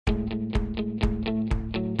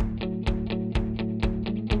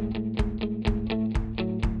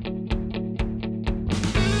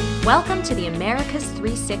Welcome to the Americas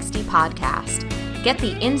 360 podcast. Get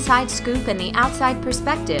the inside scoop and the outside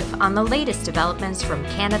perspective on the latest developments from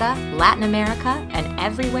Canada, Latin America, and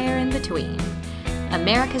everywhere in between.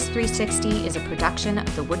 Americas 360 is a production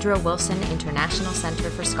of the Woodrow Wilson International Center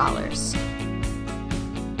for Scholars.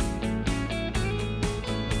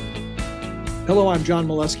 Hello, I'm John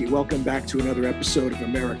Molesky. Welcome back to another episode of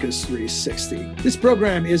Americas 360. This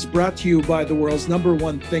program is brought to you by the world's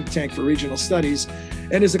 #1 think tank for regional studies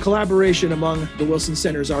and is a collaboration among the Wilson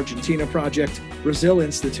Center's Argentina Project, Brazil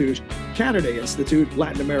Institute, Canada Institute,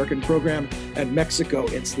 Latin American Program, and Mexico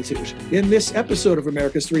Institute. In this episode of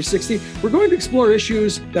Americas 360, we're going to explore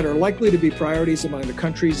issues that are likely to be priorities among the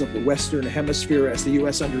countries of the Western Hemisphere as the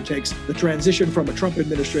U.S. undertakes the transition from a Trump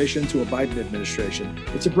administration to a Biden administration.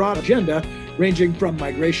 It's a broad agenda ranging from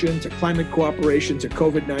migration to climate cooperation to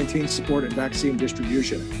COVID-19 support and vaccine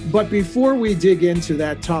distribution. But before we dig into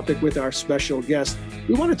that topic with our special guest,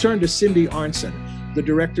 we want to turn to Cynthia Arnson, the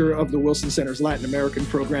director of the Wilson Center's Latin American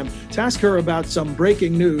program, to ask her about some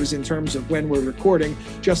breaking news in terms of when we're recording.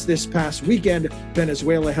 Just this past weekend,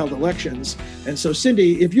 Venezuela held elections. And so,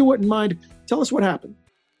 Cindy, if you wouldn't mind, tell us what happened.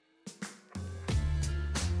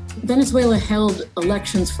 Venezuela held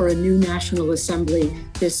elections for a new National Assembly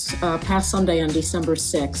this past Sunday on December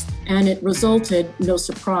 6th, and it resulted, no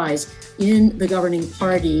surprise, in the governing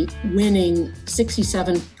party winning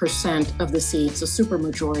 67% of the seats, a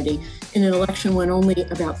supermajority, in an election when only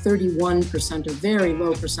about 31%, a very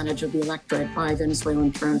low percentage of the electorate by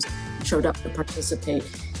Venezuelan terms, showed up to participate.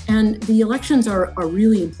 And the elections are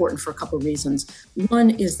really important for a couple of reasons.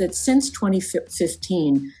 One is that since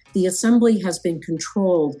 2015, the assembly has been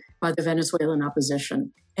controlled by the Venezuelan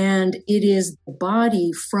opposition. And it is the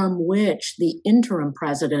body from which the interim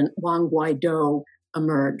president, Juan Guaido,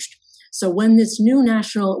 emerged. So when this new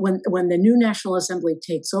when the new National Assembly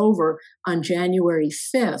takes over on January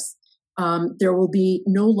 5th, there will be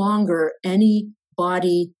no longer any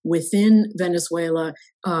body within Venezuela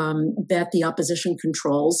that the opposition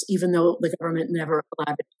controls, even though the government never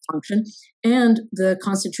allowed it to function. And the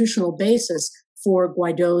constitutional basis for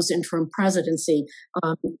Guaido's interim presidency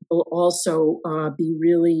will also be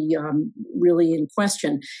really in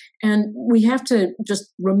question. And we have to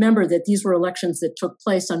just remember that these were elections that took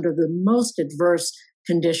place under the most adverse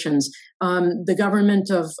conditions. The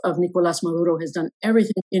government of Nicolás Maduro has done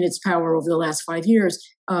everything in its power over the last 5 years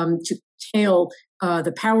to curtail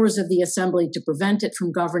the powers of the assembly, to prevent it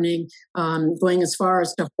from governing, going as far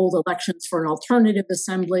as to hold elections for an alternative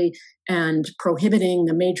assembly and prohibiting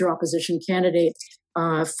the major opposition candidates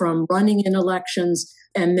from running in elections,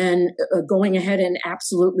 and then going ahead and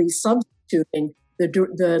absolutely substituting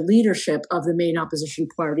the leadership of the main opposition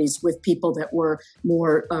parties with people that were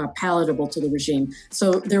more palatable to the regime.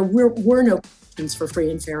 So there were no conditions for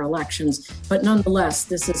free and fair elections, but nonetheless,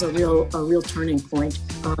 this is a real turning point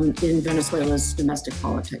in Venezuela's domestic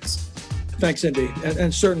politics. Thanks, Cindy.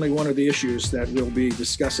 And certainly one of the issues that we'll be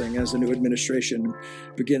discussing as the new administration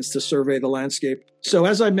begins to survey the landscape. So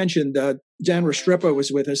as I mentioned, Dan Restrepo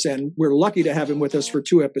was with us, and we're lucky to have him with us for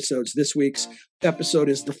 2 episodes. This week's episode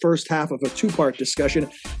is the first half of a 2-part discussion.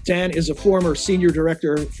 Dan is a former senior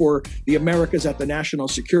director for the Americas at the National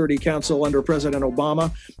Security Council under President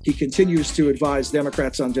Obama. He continues to advise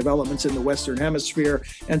Democrats on developments in the Western Hemisphere.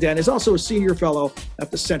 And Dan is also a senior fellow at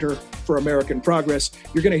the Center for American Progress.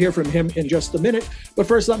 You're going to hear from him in just a minute. But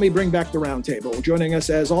first, let me bring back the roundtable. Joining us,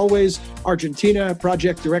 as always, Argentina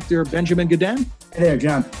Project Director Benjamin Gadan. Hey there,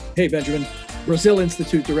 John. Hey, Benjamin. Brazil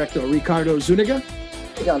Institute Director Ricardo Zuniga.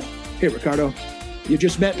 Hey, John. Hey, Ricardo. You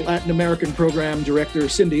just met Latin American Program Director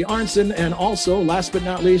Cynthia Arnson, and also, last but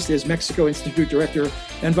not least, is Mexico Institute Director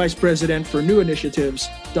and Vice President for New Initiatives,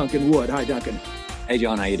 Duncan Wood. Hi, Duncan. Hey,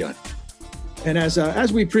 John. How you doing? And as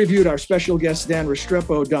we previewed, our special guest, Dan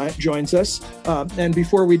Restrepo, joins us. And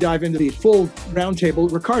before we dive into the full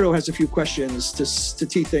roundtable, Ricardo has a few questions to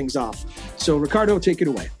tee things off. So, Ricardo, take it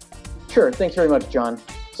away. Sure. Thanks very much, John.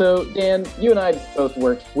 So, Dan, you and I both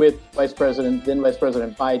worked with then Vice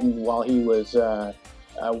President Biden while he was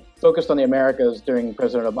focused on the Americas during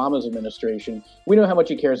President Obama's administration. We know how much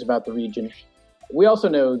he cares about the region. We also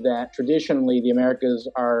know that traditionally the Americas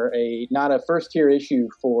are not a first-tier issue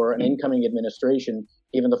for an incoming administration,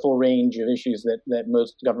 given the full range of issues that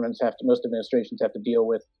most administrations have to deal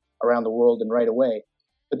with around the world and right away.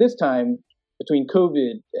 But this time, between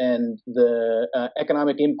COVID and the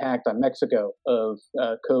economic impact on Mexico of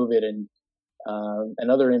COVID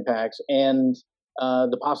and other impacts, and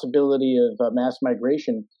the possibility of mass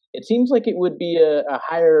migration, it seems like it would be a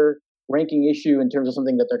higher ranking issue in terms of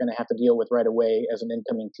something that they're going to have to deal with right away as an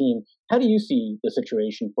incoming team. How do you see the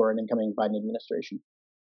situation for an incoming Biden administration?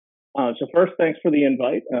 So first, thanks for the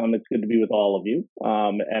invite. It's good to be with all of you.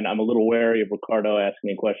 And I'm a little wary of Ricardo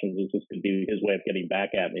asking me questions. This is going to be his way of getting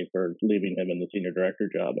back at me for leaving him in the senior director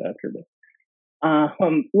job after me.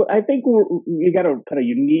 I think you got a kind of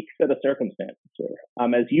unique set of circumstances here.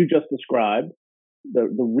 As you just described, the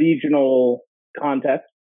regional context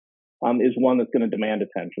is one that's going to demand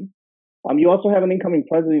attention. You also have an incoming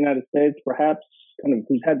president of the United States, perhaps kind of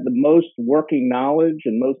who's had the most working knowledge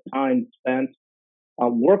and most time spent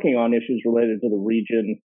working on issues related to the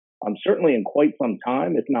region, certainly in quite some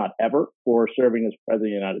time, if not ever, for serving as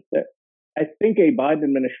president of the United States. I think a Biden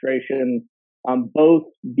administration, both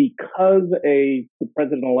because the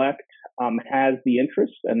president-elect has the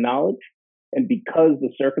interest and knowledge, and because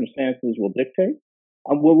the circumstances will dictate,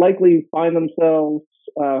 will likely find themselves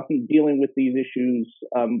dealing with these issues,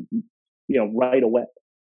 right away,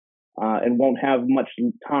 and won't have much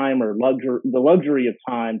time or the luxury of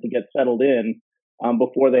time to get settled in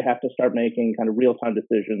before they have to start making kind of real-time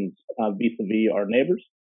decisions vis-a-vis our neighbors.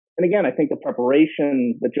 And again, I think the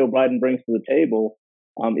preparation that Joe Biden brings to the table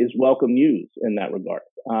is welcome news in that regard,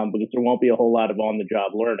 because there won't be a whole lot of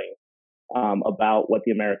on-the-job learning about what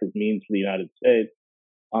the Americas means for the United States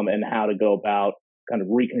and how to go about kind of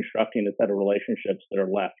reconstructing a set of relationships that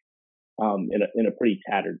are left in a pretty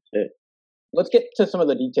tattered state. Let's get to some of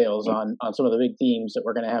the details on some of the big themes that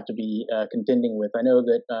we're going to have to be contending with. I know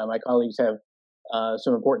that my colleagues have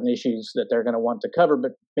some important issues that they're going to want to cover,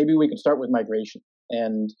 but maybe we can start with migration,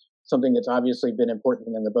 and something that's obviously been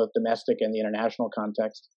important in the both domestic and the international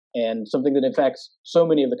context, and something that affects so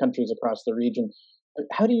many of the countries across the region.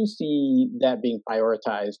 How do you see that being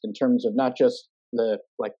prioritized in terms of not just the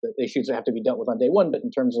issues that have to be dealt with on day one, but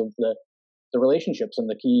in terms of the relationships and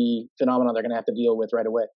the key phenomena they're going to have to deal with right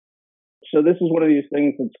away? So this is one of these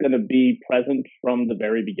things that's going to be present from the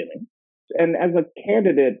very beginning. And as a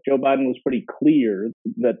candidate, Joe Biden was pretty clear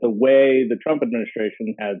that the way the Trump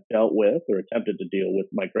administration has dealt with or attempted to deal with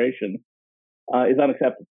migration is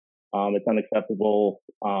unacceptable. It's unacceptable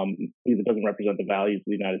because it doesn't represent the values of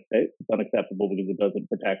the United States. It's unacceptable because it doesn't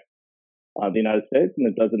protect the United States, and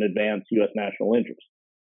it doesn't advance U.S. national interests.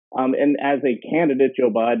 And as a candidate, Joe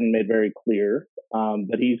Biden made very clear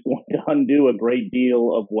that he's going to undo a great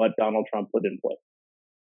deal of what Donald Trump put in place.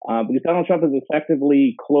 Because Donald Trump has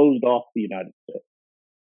effectively closed off the United States.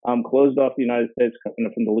 Closed off the United States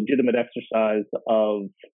from the legitimate exercise of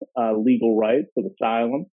legal rights of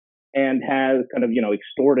asylum, and has kind of,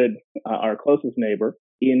 extorted our closest neighbor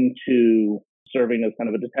into serving as kind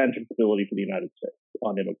of a detention facility for the United States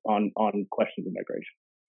on questions of migration.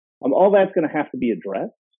 All that's going to have to be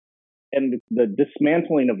addressed. And the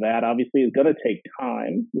dismantling of that obviously is going to take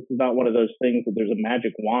time. This is not one of those things that there's a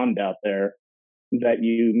magic wand out there that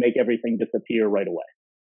you make everything disappear right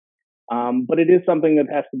away. But it is something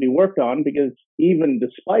that has to be worked on, because even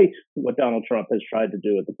despite what Donald Trump has tried to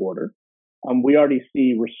do at the border, we already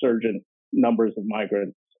see resurgent numbers of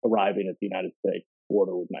migrants arriving at the United States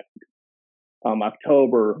border with Mexico.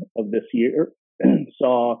 October of this year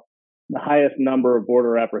saw the highest number of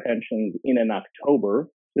border apprehensions in an October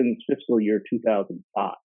since fiscal year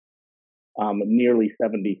 2005, nearly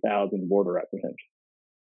 70,000 border apprehensions.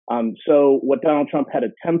 So what Donald Trump had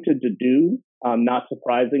attempted to do, not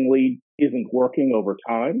surprisingly, isn't working over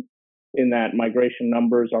time, in that migration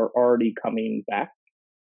numbers are already coming back.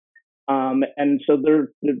 And so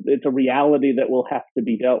it's a reality that will have to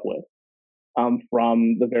be dealt with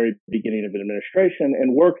from the very beginning of an administration,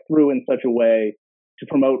 and worked through in such a way to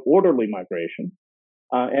promote orderly migration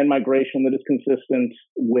and migration that is consistent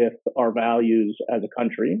with our values as a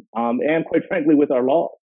country, and quite frankly with our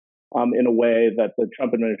laws, in a way that the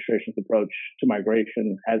Trump administration's approach to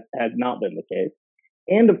migration has not been the case.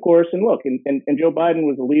 And of course, and Joe Biden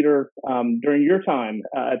was a leader during your time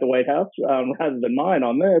at the White House, rather than mine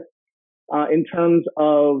on this, in terms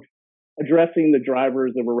of addressing the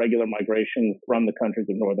drivers of irregular migration from the countries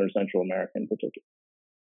of Northern and Central America in particular.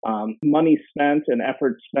 Money spent and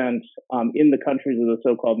effort spent in the countries of the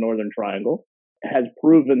so-called Northern Triangle has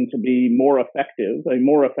proven to be a more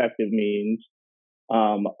effective means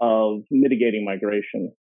of mitigating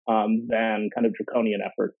migration than kind of draconian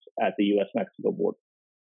efforts at the U.S.-Mexico border.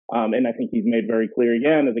 And I think he's made very clear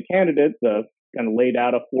again as a candidate, kind of laid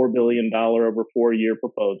out a $4 billion over 4-year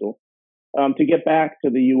proposal to get back to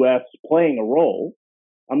the U.S. playing a role.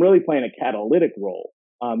 Really playing a catalytic role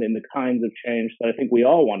in the kinds of change that I think we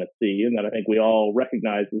all want to see, and that I think we all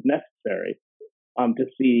recognize is necessary to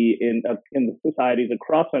see in the societies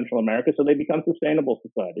across Central America, so they become sustainable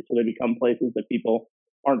societies, so they become places that people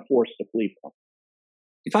aren't forced to flee from.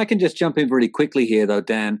 If I can just jump in really quickly here, though,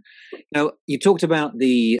 Dan, Now, you talked about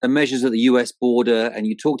the measures at the U.S. border, and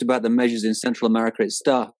you talked about the measures in Central America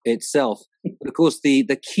itself. But of course, the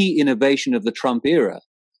key innovation of the Trump era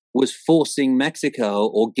was forcing Mexico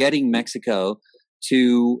or getting Mexico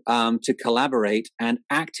to collaborate and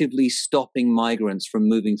actively stopping migrants from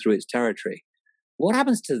moving through its territory. What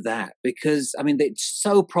happens to that? Because, I mean, it's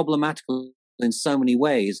so problematical in so many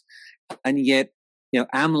ways. And yet,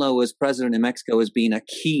 AMLO as president in Mexico has been a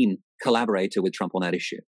keen collaborator with Trump on that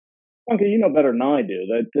issue. Okay, you know better than I do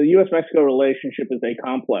that the U.S.-Mexico relationship is a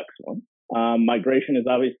complex one. Migration is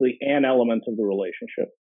obviously an element of the relationship,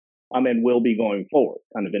 and will be going forward,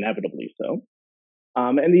 kind of inevitably so.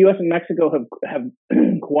 And the U.S. and Mexico have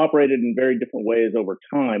cooperated in very different ways over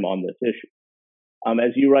time on this issue.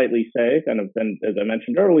 As you rightly say, kind of, and as I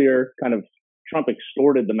mentioned earlier, kind of Trump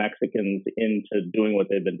extorted the Mexicans into doing what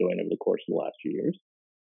they've been doing over the course of the last few years.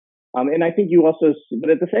 And I think but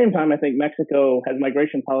at the same time, I think Mexico has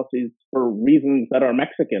migration policies for reasons that are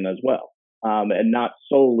Mexican as well, and not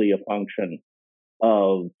solely a function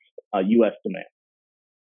of U.S. demand.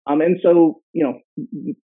 And so,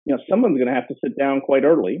 someone's going to have to sit down quite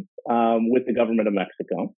early with the government of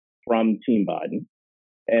Mexico from Team Biden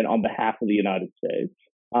and on behalf of the United States,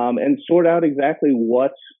 and sort out exactly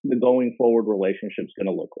what the going forward relationship is going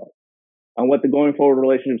to look like. On what the going forward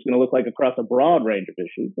relationship is going to look like across a broad range of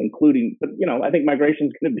issues, including, but I think migration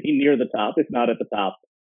is going to be near the top, if not at the top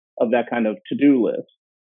of that kind of to-do list,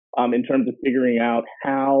 in terms of figuring out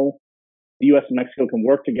how the U.S. and Mexico can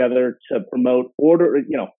work together to promote order,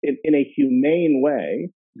 in a humane way,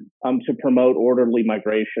 to promote orderly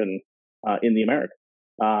migration in the Americas,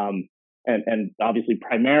 and obviously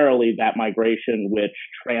primarily that migration which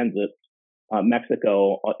transits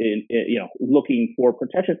Mexico in looking for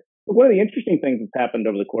protection. But one of the interesting things that's happened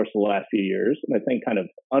over the course of the last few years, and I think kind of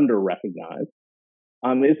under-recognized,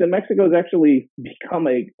 is that Mexico has actually become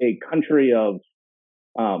a country of,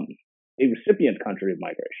 a recipient country of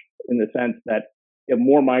migration, in the sense that you have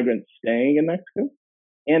more migrants staying in Mexico,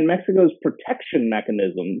 and Mexico's protection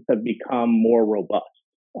mechanisms have become more robust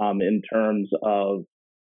in terms of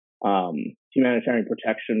humanitarian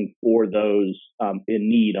protection for those in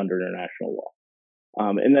need under international law.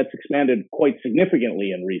 And that's expanded quite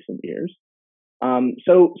significantly in recent years.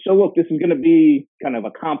 So look, this is going to be kind of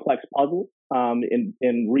a complex puzzle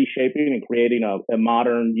in reshaping and creating a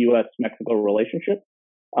modern U.S.-Mexico relationship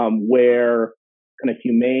where kind of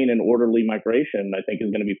humane and orderly migration, I think,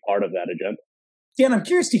 is going to be part of that agenda. Dan, I'm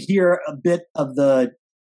curious to hear a bit of the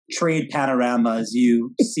trade panorama as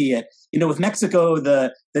you see it. With Mexico,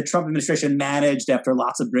 the Trump administration managed, after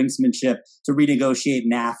lots of brinksmanship, to renegotiate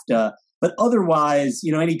NAFTA. But otherwise,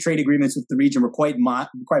 any trade agreements with the region were quite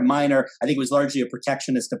minor. I think it was largely a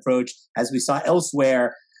protectionist approach, as we saw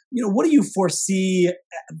elsewhere. What do you foresee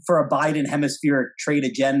for a Biden hemispheric trade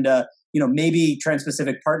agenda? Maybe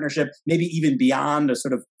Trans-Pacific Partnership, maybe even beyond a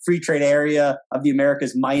sort of free trade area of the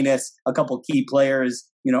Americas, minus a couple key players.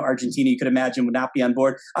 Argentina, you could imagine, would not be on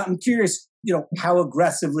board. I'm curious, how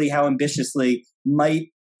aggressively, how ambitiously might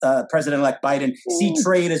President-elect Biden see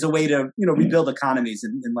trade as a way to, rebuild economies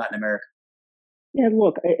in Latin America? Yeah,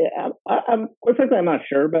 look, I'm quite frankly, I'm not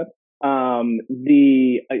sure, but I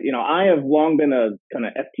have long been a kind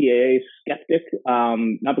of FTA skeptic,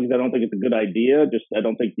 not because I don't think it's a good idea, just I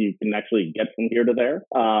don't think you can actually get from here to there,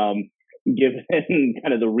 given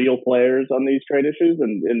kind of the real players on these trade issues,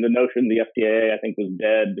 and the notion the FTA, I think, was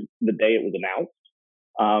dead the day it was announced.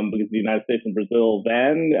 Because the United States and Brazil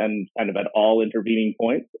then, and kind of at all intervening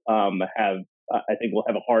points, I think will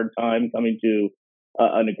have a hard time coming to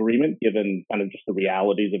an agreement, given kind of just the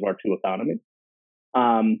realities of our two economies.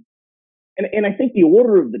 And I think the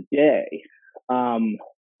order of the day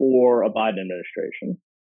for a Biden administration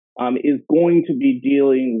is going to be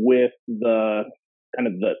dealing with the kind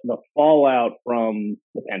of the fallout from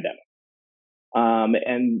the pandemic.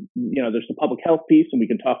 And there's the public health piece, and we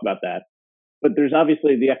can talk about that. But there's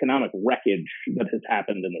obviously the economic wreckage that has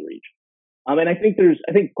happened in the region. And I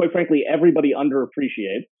think quite frankly, everybody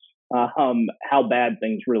underappreciates how bad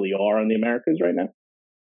things really are in the Americas right now,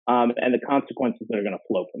 and the consequences that are going to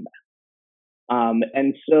flow from that.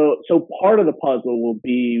 And so part of the puzzle will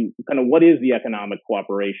be kind of what is the economic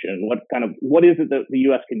cooperation? What is it that the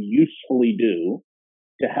U.S. can usefully do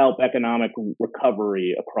to help economic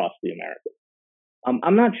recovery across the Americas?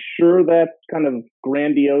 I'm not sure that kind of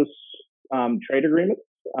grandiose trade agreements,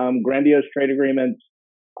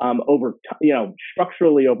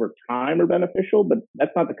 structurally over time are beneficial, but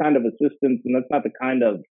that's not the kind of assistance, and that's not the kind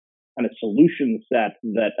of solution set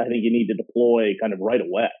that I think you need to deploy kind of right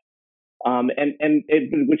away.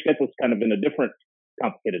 Which gets us kind of in a different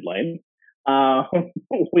complicated lane,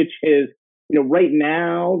 which is right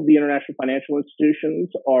now, the international financial institutions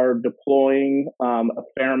are deploying a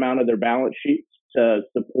fair amount of their balance sheets to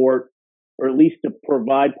support, or at least to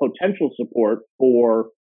provide potential support for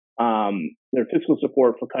their fiscal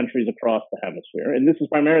support for countries across the hemisphere. And this is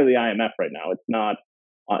primarily the IMF right now. It's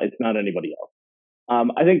not anybody else.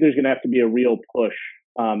 I think there's going to have to be a real push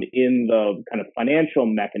in the kind of financial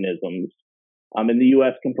mechanisms, and the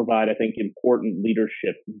U.S. can provide, I think, important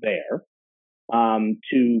leadership there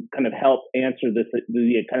to kind of help answer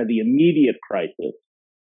the immediate crisis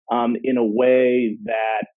in a way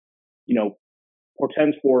that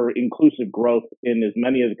portends for inclusive growth in as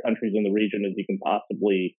many of the countries in the region as you can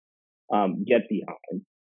possibly get behind.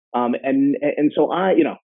 And so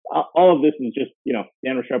all of this is just,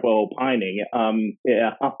 Dan Restrepo opining.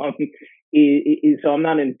 So I'm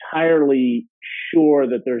not entirely sure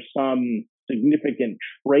that there's some significant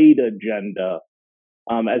trade agenda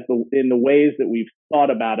in the ways that we've thought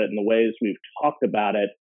about it and the ways we've talked about it,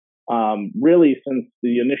 really since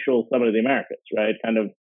the initial Summit of the Americas, right?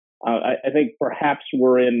 I think perhaps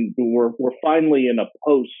we're finally in a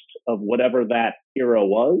post of whatever that era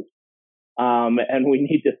was. And we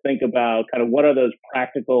need to think about kind of what are those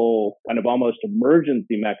practical kind of almost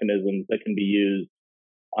emergency mechanisms that can be used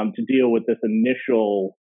to deal with this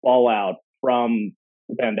initial fallout from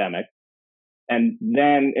the pandemic. And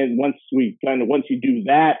then once you do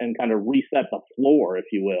that and kind of reset the floor, if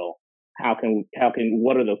you will,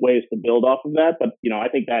 what are the ways to build off of that? But, I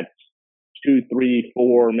think that's 2, 3,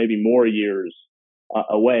 4, maybe more years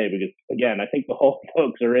away, because again, I think the hole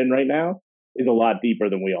folks are in right now is a lot deeper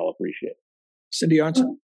than we all appreciate. Cynthia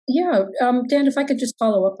Arnson? Dan, if I could just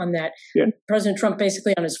follow up on that. Yeah. President Trump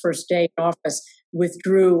basically on his first day in office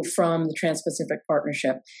withdrew from the Trans-Pacific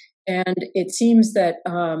Partnership. And it seems that,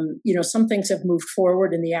 some things have moved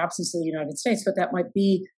forward in the absence of the United States, but that might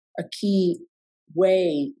be a key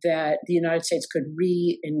way that the United States could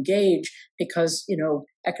re-engage because,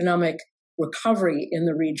 economic recovery in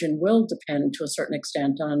the region will depend to a certain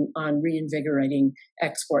extent on reinvigorating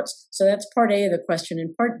exports. So that's part A of the question.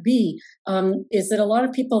 And part B is that a lot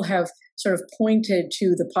of people have sort of pointed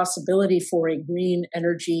to the possibility for a green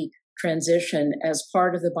energy transition as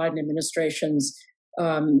part of the Biden administration's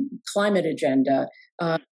climate agenda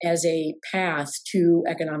as a path to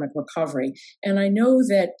economic recovery. And I know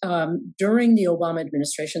that during the Obama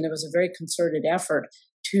administration, there was a very concerted effort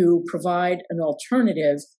to provide an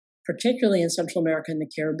alternative, particularly in Central America and the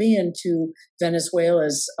Caribbean, to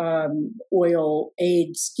Venezuela's oil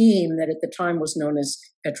aid scheme that at the time was known as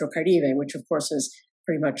Petrocaribe, which of course has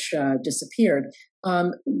pretty much disappeared.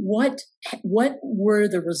 What were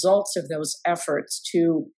the results of those efforts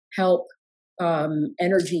to help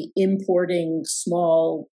energy importing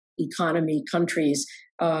small economy countries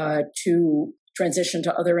to transition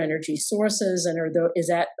to other energy sources? And is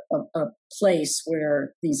that a place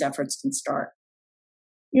where these efforts can start?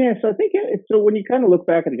 Yeah, so I think when you kind of look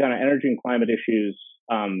back at the kind of energy and climate issues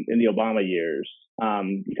in the Obama years,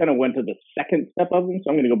 you kind of went to the second step of them. So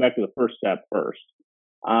I'm going to go back to the first step first,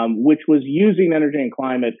 which was using energy and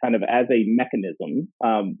climate kind of as a mechanism.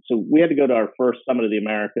 So we had to go to our first Summit of the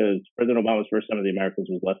Americas. President Obama's first Summit of the Americas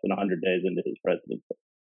was less than 100 days into his presidency.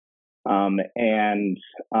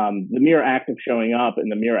 The mere act of showing up and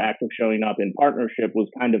the mere act of showing up in partnership was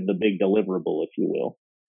kind of the big deliverable, if you will.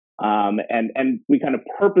 And we kind of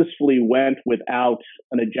purposefully went without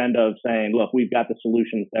an agenda of saying, look, we've got the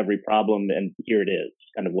solutions to every problem and here it is,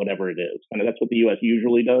 kind of whatever it is. Kind of that's what the U.S.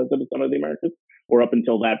 usually does at the Summit of the Americas, or up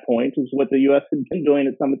until that point is what the U.S. had been doing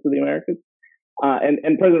at Summits of the Americas.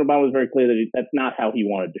 And President Obama was very clear that that's not how he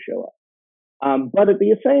wanted to show up. But at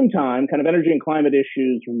the same time, kind of energy and climate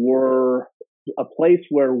issues were a place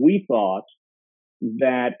where we thought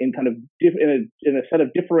that in kind of in a set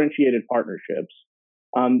of differentiated partnerships,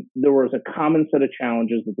 there was a common set of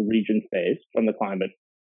challenges that the region faced from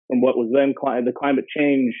what was then the climate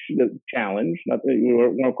change challenge. Not that we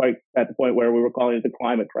weren't quite at the point where we were calling it the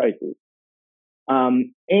climate crisis.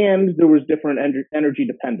 And there was different energy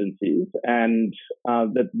dependencies, and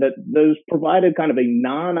that those provided kind of a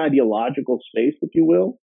non-ideological space, if you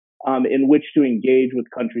will, in which to engage with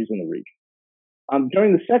countries in the region.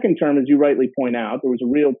 During the second term, as you rightly point out, there was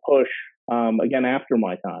a real push, again after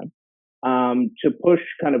my time, to push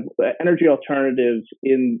kind of energy alternatives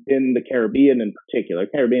in the Caribbean in particular,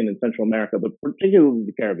 Caribbean and Central America, but particularly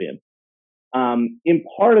the Caribbean. In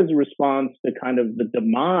part as a response to kind of the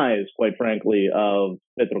demise, quite frankly, of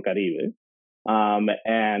Petrocaribe,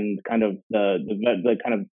 and kind of the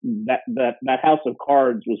kind of that house of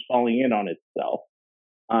cards was falling in on itself,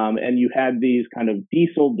 and you had these kind of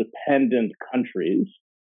diesel dependent countries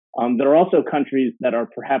There are also countries that are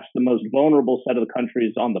perhaps the most vulnerable set of the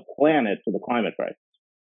countries on the planet to the climate crisis,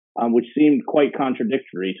 which seemed quite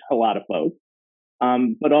contradictory to a lot of folks,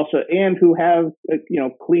 but also, and who have,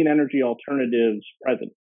 clean energy alternatives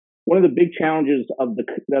present. One of the big challenges of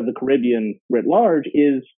the Caribbean writ large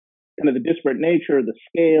is kind of the disparate nature, the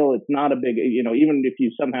scale. It's not a big, even if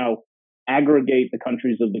you somehow aggregate the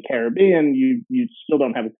countries of the Caribbean, you still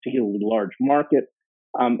don't have a particularly large market.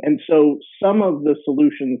 And so some of the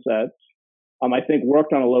solution sets, I think,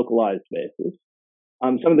 worked on a localized basis.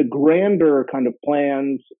 Some of the grander kind of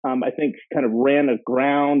plans, I think, kind of ran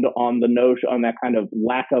aground on the notion, on that kind of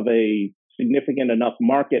lack of a significant enough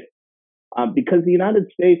market, because the United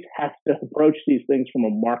States has to approach these things from a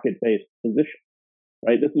market-based position,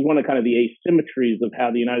 right? This is one of kind of the asymmetries of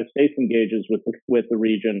how the United States engages with the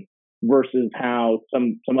region versus how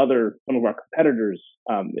some of our competitors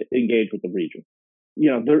engage with the region.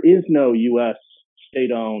 There is no U.S.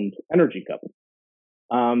 state-owned energy company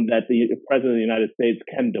that the President of the United States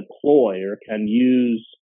can deploy or can use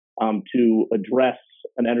to address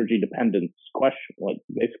an energy dependence question. Like,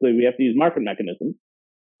 basically, we have to use market mechanisms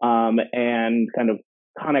and kind of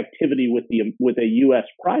connectivity with a U.S.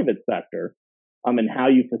 private sector, and how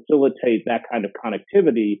you facilitate that kind of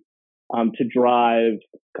connectivity to drive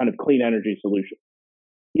kind of clean energy solutions.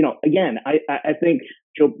 Again, I think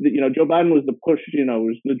Joe Biden was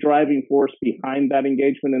was the driving force behind that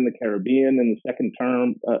engagement in the Caribbean in the second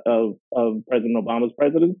term of President Obama's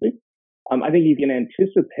presidency. I think you can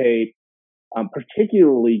anticipate,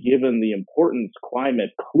 particularly given the importance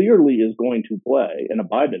climate clearly is going to play in a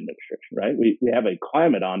Biden administration, right? We have a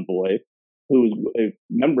climate envoy who's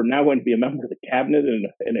now going to be a member of the cabinet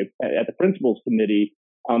and at the principals committee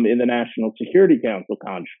in the National Security Council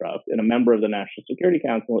construct, and a member of the National Security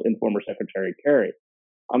Council in former Secretary Kerry.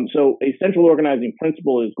 So a central organizing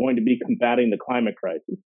principle is going to be combating the climate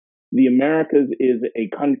crisis. The Americas is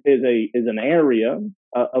an area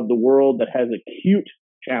of the world that has acute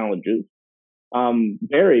challenges,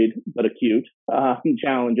 varied but acute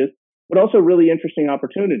challenges, but also really interesting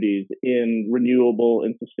opportunities in renewable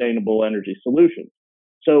and sustainable energy solutions.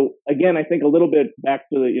 So again, I think a little bit back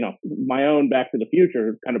to my own Back to the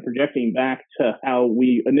Future, kind of projecting back to how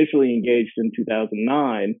we initially engaged in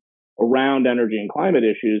 2009 around energy and climate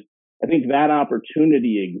issues. I think that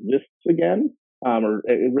opportunity exists again, or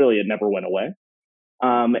it never went away.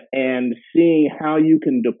 And seeing how you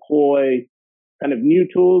can deploy kind of new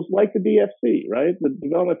tools like the DFC, right? The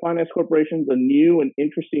Development Finance Corporation is a new and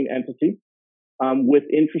interesting entity with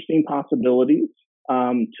interesting possibilities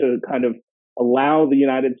to kind of allow the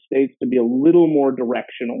United States to be a little more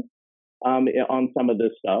directional on some of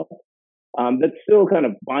this stuff. That's still kind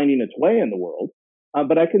of finding its way in the world.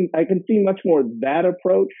 But I can see much more that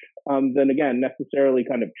approach than, again, necessarily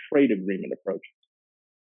kind of trade agreement approaches.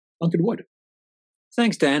 Duncan Wood.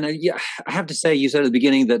 Thanks, Dan. I have to say, you said at the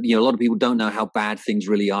beginning that a lot of people don't know how bad things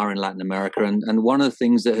really are in Latin America. And one of the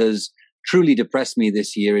things that has truly depressed me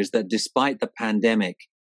this year is that despite the pandemic,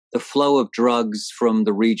 the flow of drugs from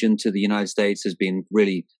the region to the United States has been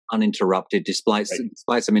really uninterrupted, despite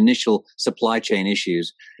some initial supply chain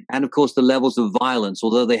issues. And of course, the levels of violence,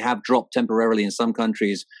 although they have dropped temporarily in some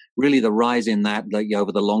countries, really the rise in that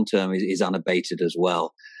over the long term is unabated as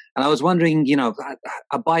well. And I was wondering,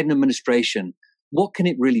 a Biden administration, what can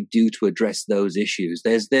it really do to address those issues?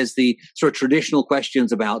 There's the sort of traditional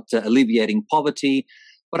questions about alleviating poverty,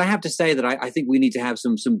 but I have to say that I think we need to have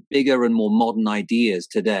some bigger and more modern ideas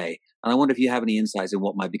today. And I wonder if you have any insights in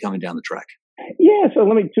what might be coming down the track. Yeah, so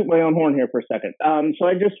let me toot my own horn here for a second. So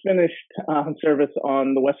I just finished service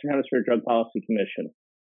on the Western Hemisphere Drug Policy Commission,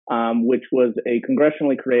 which was a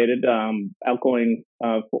congressionally created outgoing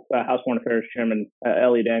House Foreign Affairs Chairman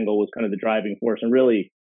Elliot Engel was kind of the driving force, and really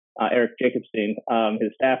Eric Jacobstein,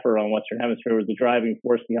 his staffer on Western Hemisphere, was the driving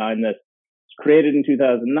force behind this. Created in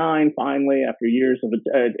 2009, finally, after years of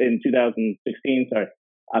in 2016,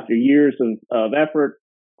 after years of effort,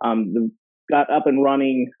 got up and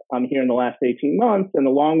running here in the last 18 months, and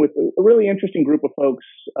along with a really interesting group of folks,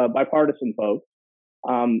 bipartisan folks,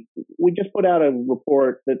 we just put out a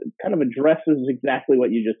report that kind of addresses exactly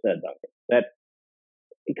what you just said, Duncan. That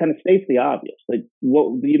it kind of states the obvious. Like,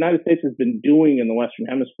 what the United States has been doing in the Western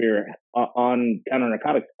Hemisphere on counter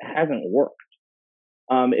narcotics hasn't worked.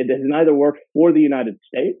 It has neither worked for the United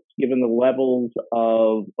States, given the levels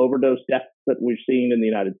of overdose deaths that we've seen in the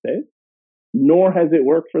United States, nor has it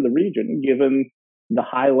worked for the region, given the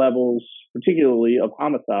high levels, particularly of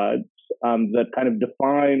homicides, that kind of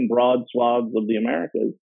define broad swaths of the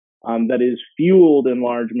Americas, that is fueled in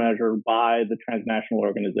large measure by the transnational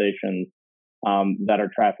organizations that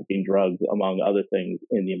are trafficking drugs, among other things,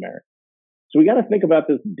 in the Americas. So we got to think about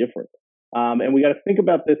this different. And we got to think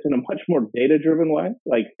about this in a much more data-driven way,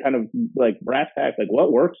 like kind of like brass tacks, like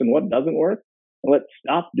what works and what doesn't work. And let's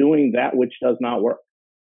stop doing that which does not work,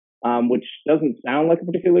 which doesn't sound like a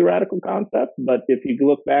particularly radical concept. But if you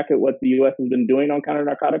look back at what the U.S. has been doing on counter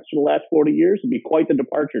narcotics for the last 40 years, it'd be quite the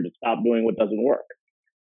departure to stop doing what doesn't work.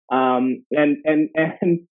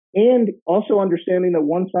 And also understanding that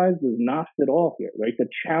one size does not fit all here, right? The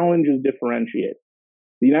challenge is differentiated.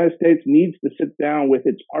 The United States needs to sit down with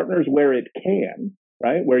its partners where it can,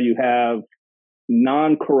 right? Where you have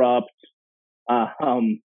non-corrupt,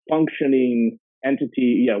 functioning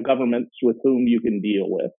entity, governments with whom you can deal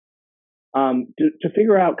with, to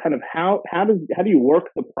figure out kind of how do you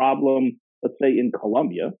work the problem, let's say in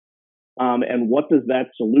Colombia, and what does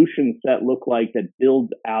that solution set look like that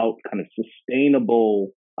builds out kind of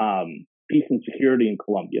sustainable peace and security in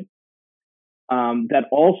Colombia, that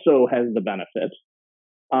also has the benefit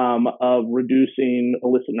of reducing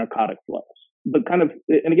illicit narcotic flows. But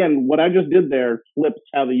and again, what I just did there flips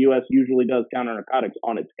how the U.S. usually does counter narcotics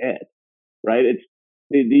on its head, right? It's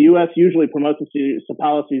the U.S. usually promotes a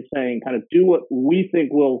policy saying kind of do what we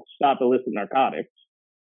think will stop illicit narcotics,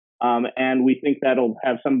 and we think that'll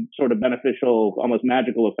have some sort of beneficial, almost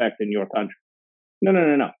magical effect in your country.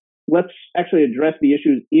 No. Let's actually address the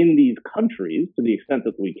issues in these countries to the extent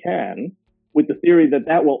that we can, with the theory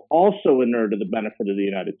that will also inure to the benefit of the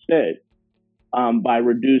United States by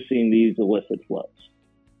reducing these illicit flows.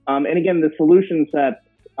 And again, the solution set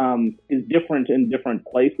is different in different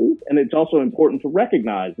places, and it's also important to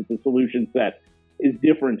recognize that the solution set is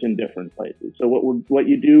different in different places. So what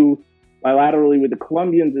you do bilaterally with the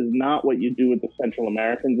Colombians is not what you do with the Central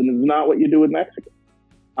Americans, and is not what you do with Mexico.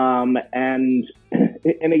 And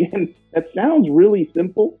again, that sounds really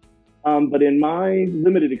simple. But in my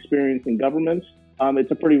limited experience in government,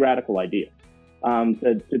 it's a pretty radical idea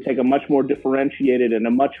to take a much more differentiated and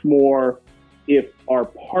a much more, if our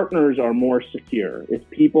partners are more secure, if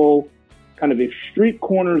street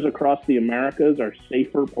corners across the Americas are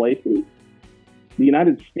safer places, the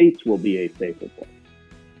United States will be a safer place.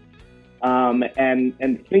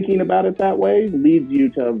 And thinking about it that way leads you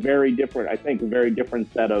to a very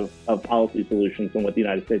different set of policy solutions than what the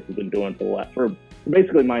United States has been doing for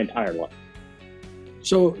basically my entire life.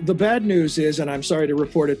 So the bad news is, and I'm sorry to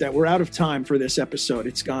report it, that we're out of time for this episode.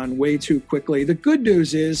 It's gone way too quickly. The good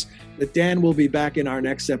news is that Dan will be back in our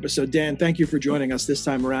next episode. Dan, thank you for joining us this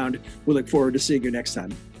time around. We look forward to seeing you next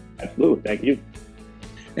time. Absolutely. Thank you.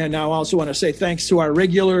 And now I also want to say thanks to our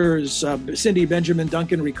regulars, Cindy, Benjamin,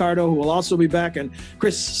 Duncan, Ricardo, who will also be back, and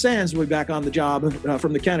Chris Sands will be back on the job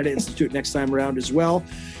from the Canada Institute next time around as well.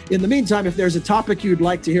 In the meantime, if there's a topic you'd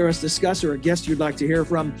like to hear us discuss or a guest you'd like to hear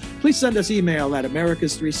from, please send us email at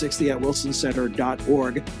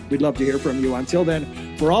americas360@wilsoncenter.org. We'd love to hear from you. Until then,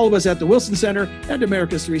 for all of us at the Wilson Center and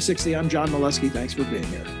Americas 360, I'm John Molesky. Thanks for being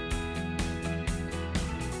here.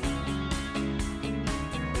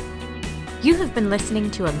 You have been listening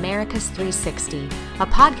to Americas 360, a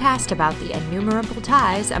podcast about the innumerable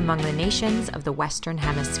ties among the nations of the Western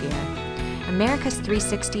Hemisphere. Americas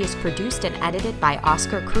 360 is produced and edited by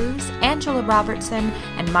Oscar Cruz, Angela Robertson,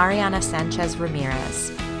 and Mariana Sanchez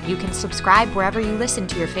Ramirez. You can subscribe wherever you listen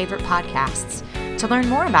to your favorite podcasts. To learn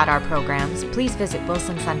more about our programs, please visit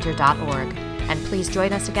wilsoncenter.org. And please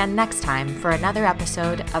join us again next time for another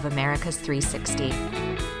episode of Americas 360.